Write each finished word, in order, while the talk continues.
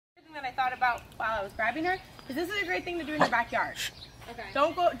I thought about while I was grabbing her is this is a great thing to do in your backyard. Okay.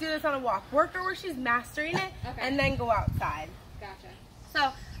 Don't go do this on a walk. Work her where she's mastering it, Okay. and then go outside. Gotcha.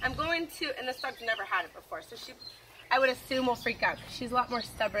 So I'm going to, and this dog's never had it before, so I would assume will freak out because she's a lot more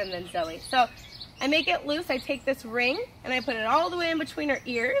stubborn than Zoe. So I make it loose. I take this ring and I put it all the way in between her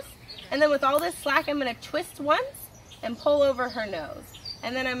ears, and then with all this slack, I'm going to twist once and pull over her nose,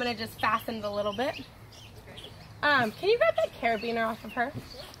 and then I'm going to just fasten it a little bit. Can you grab that carabiner off of her?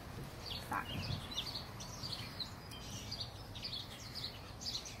 Stop.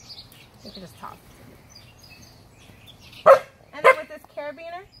 You can just toss. And then with this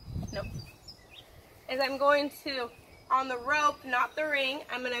carabiner, nope, is I'm going to, on the rope, not the ring,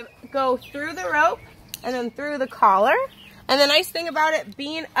 I'm going to go through the rope and then through the collar. And the nice thing about it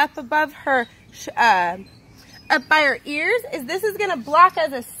being up above her, up by her ears, is this is going to block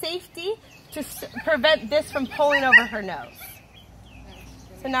as a safety to prevent this from pulling over her nose.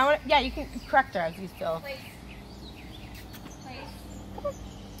 So now, yeah, you can correct her as you feel.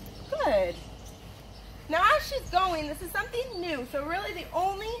 Good. Now as she's going, this is something new. So really the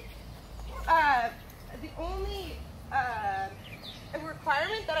only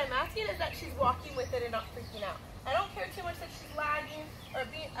requirement that I'm asking is that she's walking with it and not freaking out. I don't care too much that she's lagging or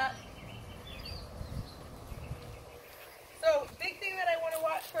being up. So big thing that I want to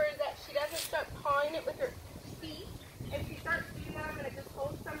watch for is that she doesn't start pawing it with her feet. If she starts doing that, I'm going to just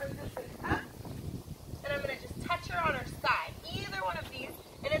hold some resistance up, and I'm going to just touch her on her side. Either one of these,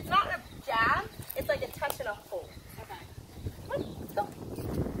 and it's not a jab, it's like a touch and a hold. Okay. Come on, let's go.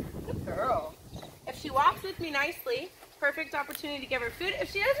 Good girl. If she walks with me nicely, perfect opportunity to give her food.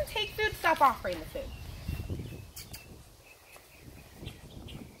 If she doesn't take food, stop offering the food.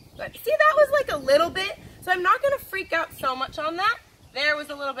 Good. See, that was like a little bit, so I'm not going to freak out so much on that. There was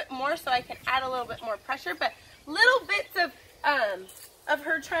a little bit more, so I can add a little bit more pressure, but little bits of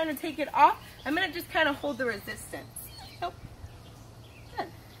her trying to take it off, I'm going to just kind of hold the resistance. Nope. Good.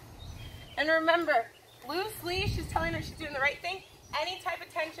 And remember, loose leash is telling her she's doing the right thing. Any type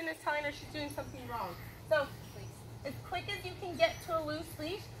of tension is telling her she's doing something wrong. So as quick as you can get to a loose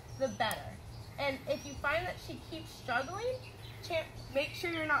leash, the better. And if you find that she keeps struggling, make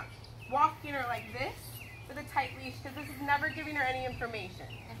sure you're not walking her like this with a tight leash, because this is never giving her any information.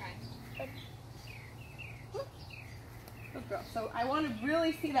 Okay. Good girl. So I want to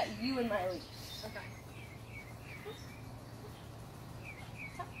really see that you in my leash. Okay.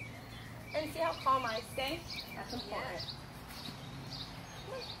 And see how calm I stay? That's important.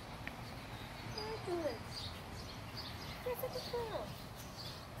 Yeah. Good. You're such a girl.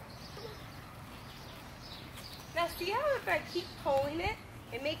 Now see how if I keep pulling it,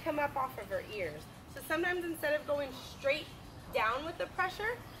 it may come up off of her ears. So sometimes instead of going straight down with the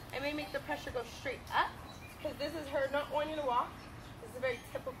pressure, I may make the pressure go straight up, because this is her not wanting to walk. This is very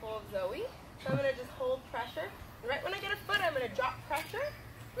typical of Zoe. So I'm going to just hold pressure. And right when I get a foot, I'm going to drop pressure,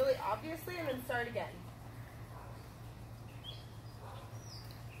 really obviously, and then start again.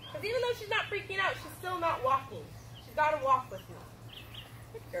 Because even though she's not freaking out, she's still not walking. She's got to walk with me.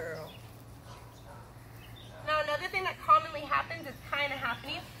 Good girl. Now another thing that commonly happens is kind of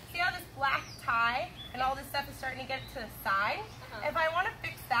happening. See how this black tie and all this stuff is starting to get to the side? If I want to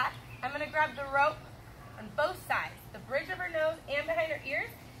fix that, I'm going to grab the rope on both sides, the bridge of her nose and behind her ears,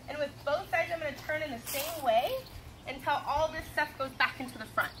 and with both sides I'm going to turn in the same way until all this stuff goes back into the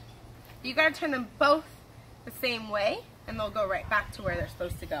front. You got to turn them both the same way, and they'll go right back to where they're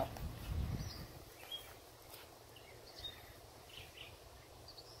supposed to go.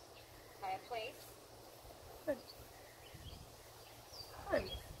 Place. Good. Good.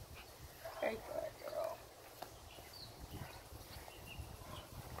 Very good, girl.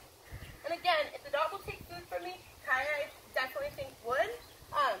 And again, if the dog will take food from me, Kaya, I definitely think would.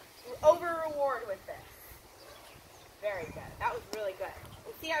 Over reward with this. Very good. That was really good.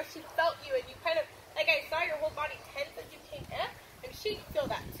 And see how she felt you, and you kind of, like I saw your whole body tense as you came in, and she could feel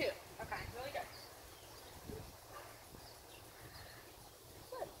that too. Okay, really good.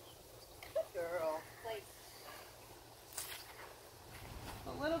 Girl. Like,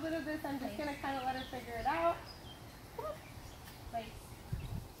 a little bit of this, I'm just going to kind of let her figure it out. Like,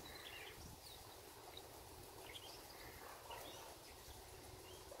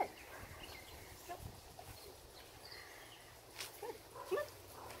 good. Good.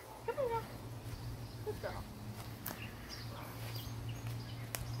 Come on, girl. Good girl.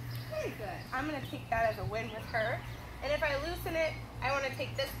 Very good. I'm going to take that as a win with her. And if I loosen it, I want to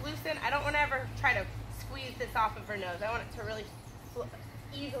take this loosen. I don't want to ever try to squeeze this off of her nose. I want it to really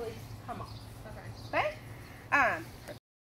easily come off. Okay. Okay?